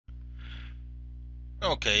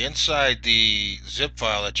Okay, inside the zip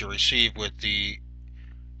file that you receive with the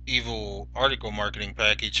Evil article marketing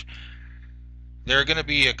package, there are going to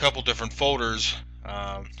be a couple different folders.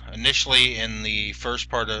 Initially, in the first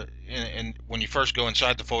part of, when you first go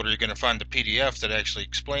inside the folder, you're going to find the PDF that actually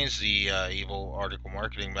explains the Evil article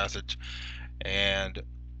marketing methods, and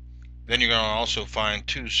then you're going to also find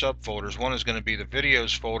two subfolders. One is going to be the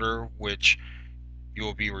videos folder, which you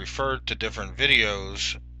will be referred to different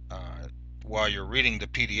videos uh, while you're reading the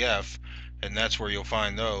PDF, and that's where you'll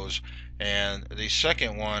find those. And the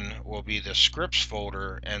second one will be the scripts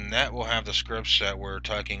folder, and that will have the scripts that we're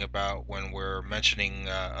talking about when we're mentioning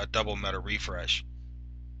a double meta refresh.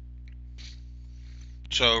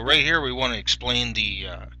 So right here we want to explain the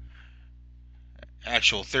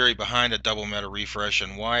actual theory behind a double meta refresh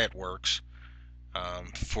and why it works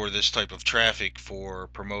for this type of traffic for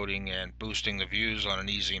promoting and boosting the views on an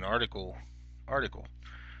e-zine article.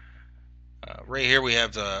 Right here we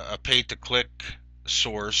have a pay-to-click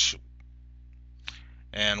source,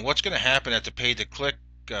 and what's going to happen at the pay-to-click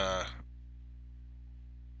uh,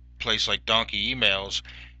 place like Donkey Emails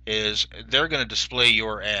is they're going to display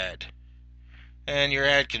your ad. And your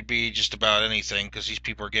ad could be just about anything because these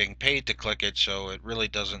people are getting paid to click it, so it really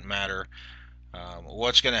doesn't matter.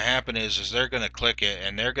 What's going to happen is they're going to click it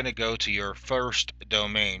and they're going to go to your first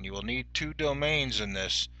domain. You will need two domains in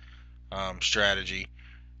this strategy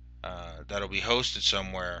that'll be hosted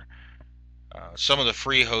somewhere. Some of the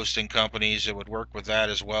free hosting companies, it would work with that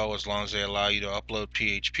as well, as long as they allow you to upload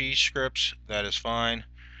PHP scripts. That is fine.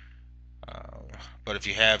 Uh, but if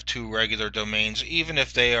you have two regular domains, even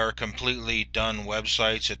if they are completely done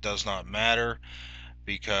websites, it does not matter,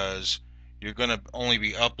 because you're going to only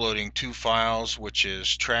be uploading two files, which is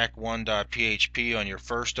track1.php on your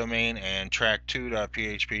first domain and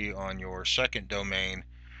track2.php on your second domain.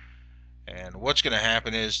 And what's going to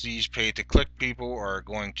happen is these pay-to-click people are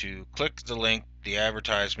going to click the link, the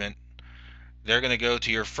advertisement. They're going to go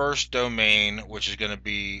to your first domain, which is going to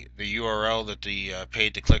be the URL that the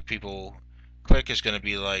paid-to-click people click is going to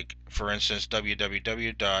be like, for instance,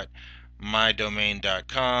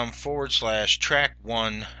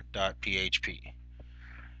 www.mydomain.com/track1.php.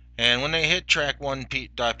 And when they hit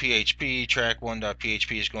track1.php,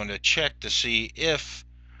 track1.php is going to check to see if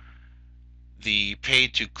the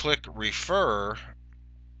pay-to-click refer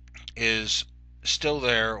is still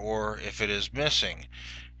there or if it is missing.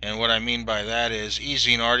 And what I mean by that is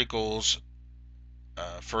e-zine articles,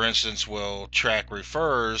 for instance, will track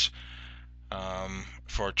refers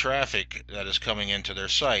for traffic that is coming into their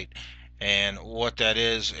site. And what that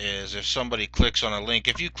is if somebody clicks on a link,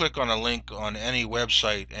 if you click on a link on any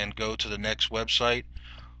website and go to the next website,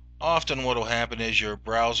 often what will happen is your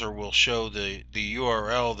browser will show the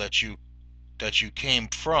URL that you came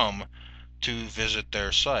from to visit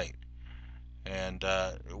their site. And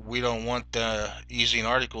we don't want the e-zine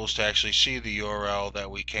articles to actually see the URL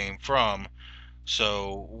that we came from.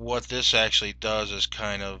 So what this actually does is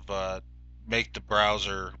kind of make the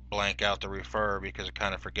browser blank out the refer because it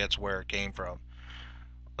kind of forgets where it came from.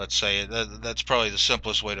 Let's say that's probably the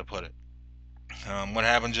simplest way to put it. What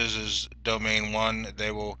happens is domain one,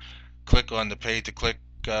 they will click on the pay to click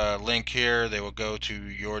link here. They will go to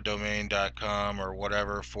yourdomain.com or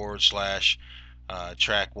whatever /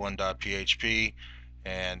 track1.php.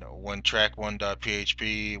 And when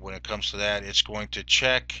track1.php, when it comes to that, it's going to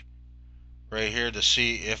check right here to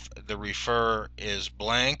see if the refer is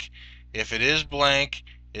blank. If it is blank,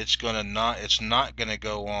 it's not going to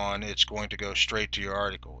go on. It's going to go straight to your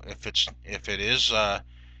article. If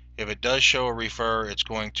it does show a refer, it's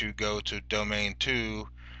going to go to domain 2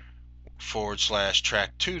 /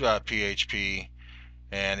 track2.php,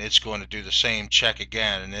 and it's going to do the same check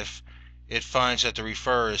again. And if it finds that the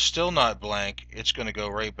refer is still not blank, it's going to go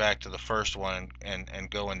right back to the first one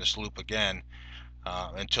and go in this loop again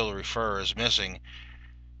until the refer is missing.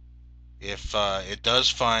 If it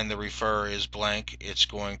does find the refer is blank, it's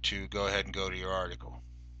going to go ahead and go to your article.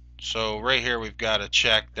 So right here we've got to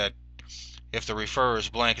check that if the refer is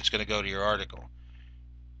blank, it's going to go to your article.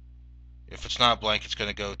 If it's not blank, it's going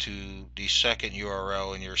to go to the second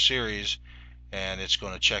URL in your series, and it's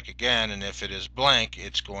going to check again. And if it is blank,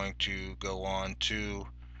 it's going to go on to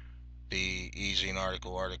the e-zine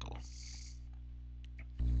article.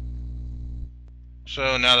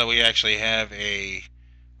 So now that we actually have a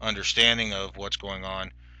understanding of what's going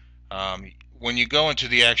on, when you go into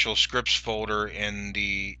the actual scripts folder in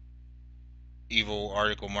the Evil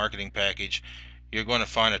article marketing package, you're going to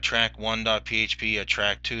find a track1.php, a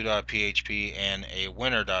track2.php, and a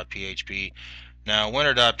winner.php. Now,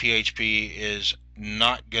 winner.php is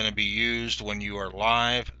not going to be used when you are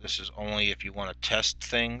live. This is only if you want to test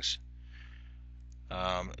things.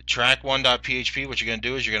 Track1.php, what you're going to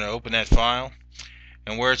do is you're going to open that file,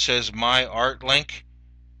 and where it says My Art Link,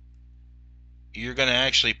 you're going to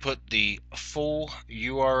actually put the full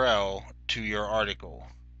URL to your article.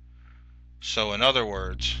 So in other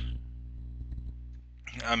words,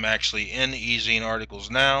 I'm actually in Ezine Articles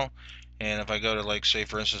now, and if I go to, like, say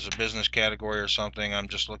for instance a business category or something, I'm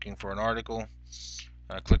just looking for an article.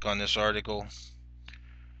 I click on this article.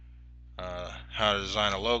 How to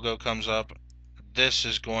design a logo comes up. This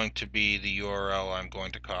is going to be the URL I'm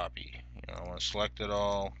going to copy. I want to select it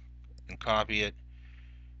all and copy it,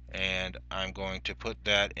 and I'm going to put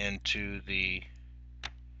that into the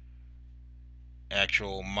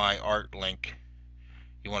actual My Art link.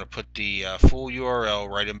 You want to put the full URL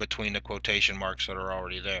right in between the quotation marks that are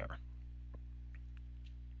already there.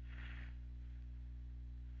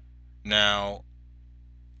 Now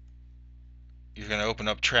you're going to open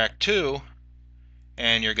up track 2,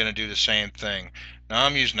 and you're going to do the same thing. Now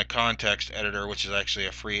I'm using a context editor, which is actually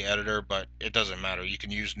a free editor, but it doesn't matter. You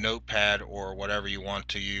can use Notepad or whatever you want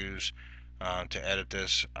to use to edit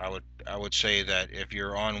this. I would say that if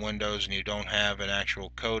you're on Windows and you don't have an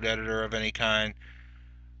actual code editor of any kind,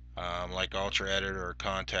 like Ultra Edit or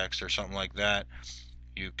Context or something like that,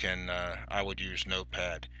 you can. I would use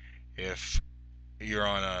Notepad. If you're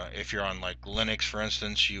on like Linux, for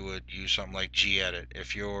instance, you would use something like gedit.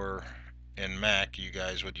 If you're in Mac, you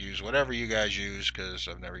guys would use whatever you guys use, because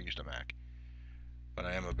I've never used a Mac, but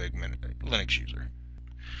I am a big Linux user.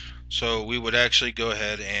 So we would actually go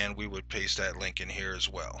ahead and we would paste that link in here as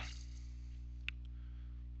well.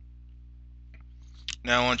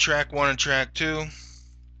 Now on track 1 and track 2,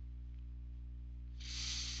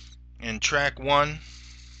 in track 1,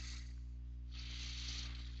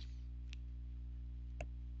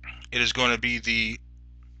 it is going to be the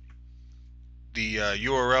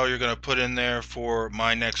URL you're going to put in there for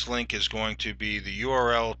my next link is going to be the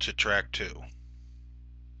URL to track 2.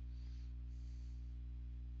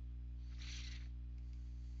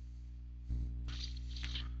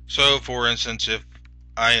 So for instance, if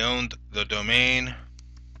I owned the domain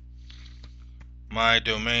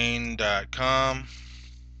mydomain.com,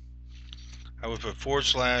 I would put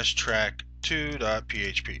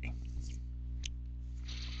 /track2.php.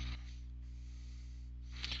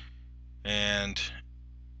 And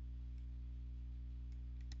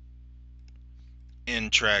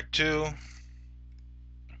in track 2,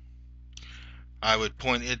 I would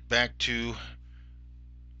point it back to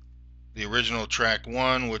the original track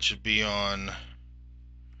 1, which would be on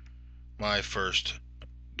my first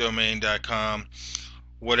domain.com.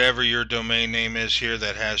 Whatever your domain name is here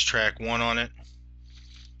that has track 1 on it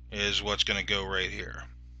is what's going to go right here.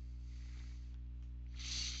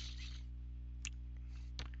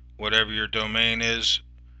 Whatever your domain is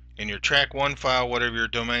in your track 1 file, whatever your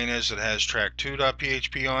domain is that has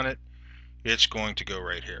track2.php on it, it's going to go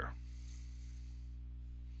right here.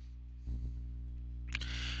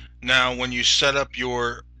 Now when you set up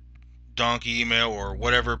your Donkey email or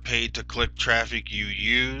whatever pay-to-click traffic you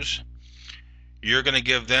use, you're going to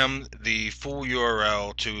give them the full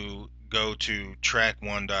URL to go to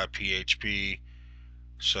track1.php.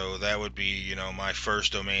 So that would be, my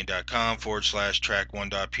first domain.com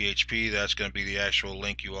 /track1.php. That's going to be the actual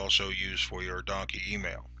link you also use for your Donkey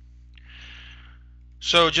email.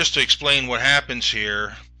 So just to explain what happens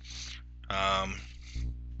here,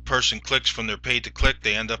 person clicks from their pay-to-click,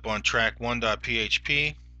 they end up on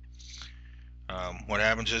track1.php. What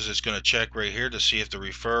happens is it's going to check right here to see if the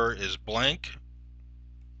refer is blank.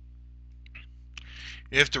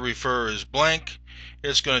 If the refer is blank,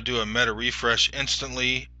 it's going to do a meta refresh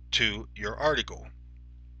instantly to your article.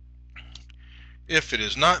 If it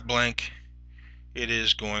is not blank, it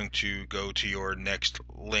is going to go to your next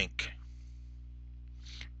link,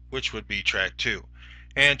 which would be track 2.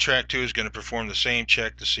 And track 2 is going to perform the same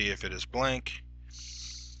check to see if it is blank.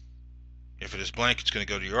 If it is blank, it's going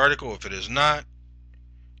to go to your article. If it is not,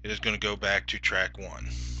 it is going to go back to track 1.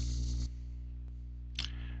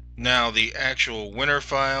 Now the actual winner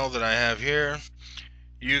file that I have here,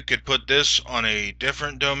 you could put this on a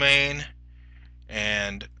different domain,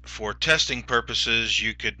 and for testing purposes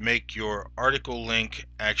you could make your article link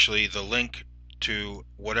actually the link to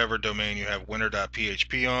whatever domain you have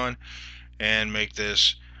winner.php on, and make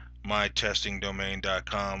this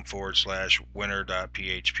mytestingdomain.com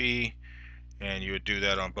 /winner.php, and you would do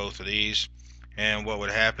that on both of these. And what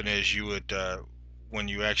would happen is you would, when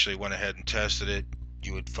you actually went ahead and tested it,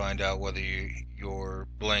 you would find out whether your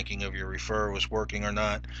blanking of your refer was working or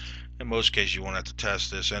not. In most cases you won't have to test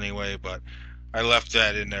this anyway, but I left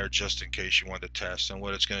that in there just in case you want to test. And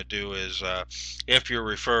what it's going to do is if your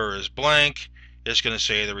refer is blank, it's going to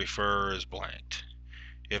say the refer is blanked.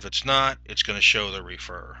 If it's not, it's going to show the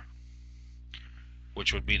refer,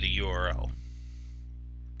 which would be the URL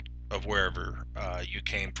of wherever you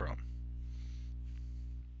came from.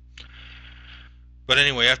 But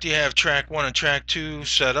anyway, after you have track 1 and track 2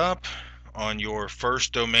 set up on your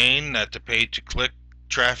first domain that the pay-to-click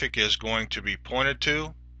traffic is going to be pointed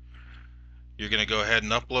to, you're going to go ahead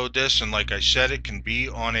and upload this, and like I said, it can be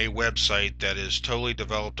on a website that is totally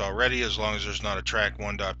developed already as long as there's not a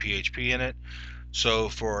track1.php in it. So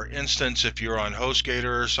for instance, if you're on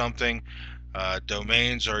HostGator or something,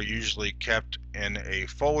 domains are usually kept in a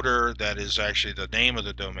folder that is actually the name of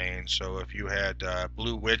the domain. So if you had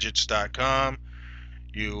bluewidgets.com,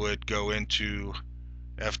 you would go into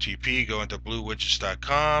FTP, go into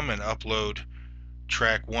bluewidgets.com and upload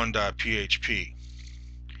track1.php.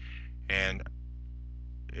 And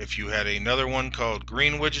if you had another one called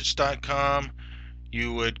greenwidgets.com,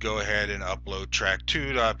 you would go ahead and upload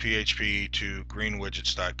track2.php to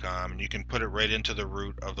greenwidgets.com, and you can put it right into the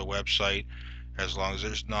root of the website as long as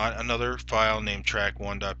there's not another file named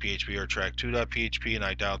track1.php or track2.php, and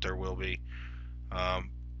I doubt there will be.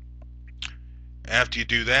 After you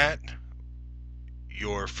do that,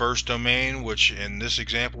 your first domain, which in this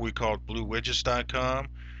example we called bluewidgets.com,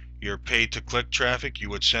 your pay-to-click traffic, you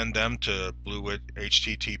would send them to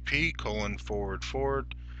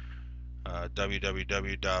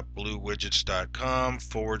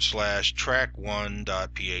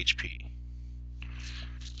www.bluewidgets.com/track1.php,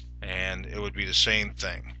 and it would be the same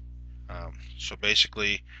thing. So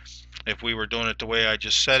basically, if we were doing it the way I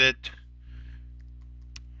just said it,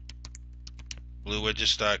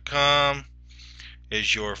 bluewidgets.com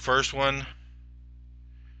is your first one.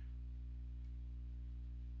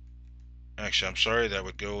 Actually, I'm sorry, that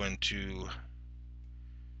would go into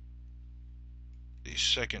the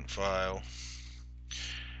second file,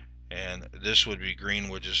 and this would be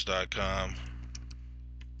greenwidgets.com.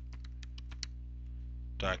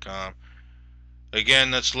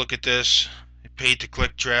 Again, let's look at this.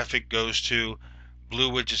 Pay-to-click traffic goes to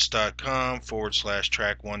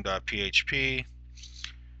bluewidgets.com/track1.php.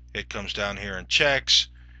 It comes down here and checks.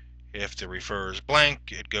 If the refer is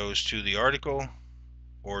blank, it goes to the article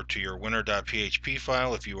or to your winner.php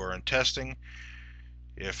file if you are in testing.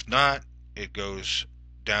 If not, it goes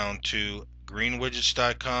down to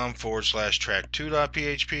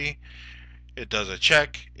greenwidgets.com/track2.php. It does a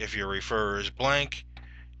check. If your refer is blank,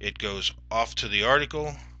 it goes off to the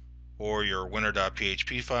article or your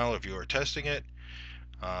winner.php file if you are testing it.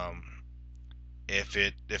 If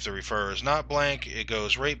the refer is not blank, it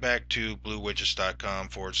goes right back to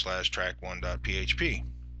bluewidgets.com/track1.php.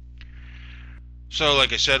 So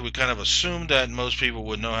like I said, we kind of assumed that most people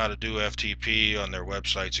would know how to do FTP on their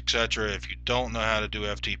websites, etc. If you don't know how to do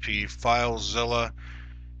FTP, FileZilla,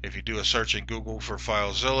 if you do a search in Google for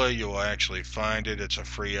FileZilla, you will actually find it. It's a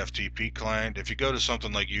free FTP client. If you go to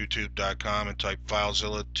something like youtube.com and type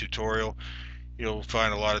FileZilla tutorial, you'll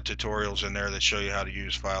find a lot of tutorials in there that show you how to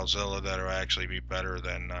use FileZilla that will actually be better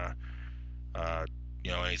than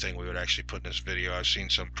anything we would actually put in this video. I've seen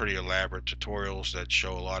some pretty elaborate tutorials that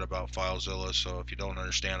show a lot about FileZilla, so if you don't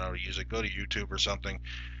understand how to use it, go to YouTube or something.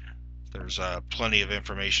 There's plenty of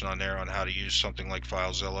information on there on how to use something like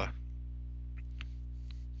FileZilla.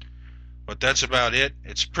 But that's about it.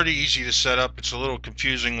 It's pretty easy to set up. It's a little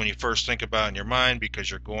confusing when you first think about it in your mind because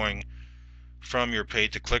you're going from your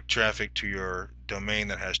pay-to-click traffic to your domain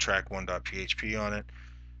that has track1.php on it,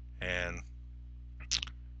 and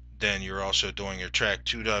then you're also doing your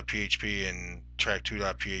track2.php, and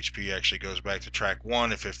track2.php actually goes back to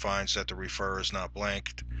track1 if it finds that the refer is not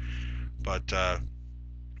blanked. But you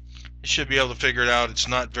should be able to figure it out. It's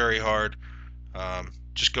not very hard.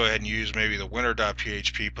 Just go ahead and use maybe the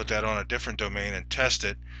winner.php, put that on a different domain and test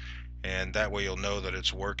it, and that way you'll know that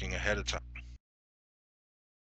it's working ahead of time.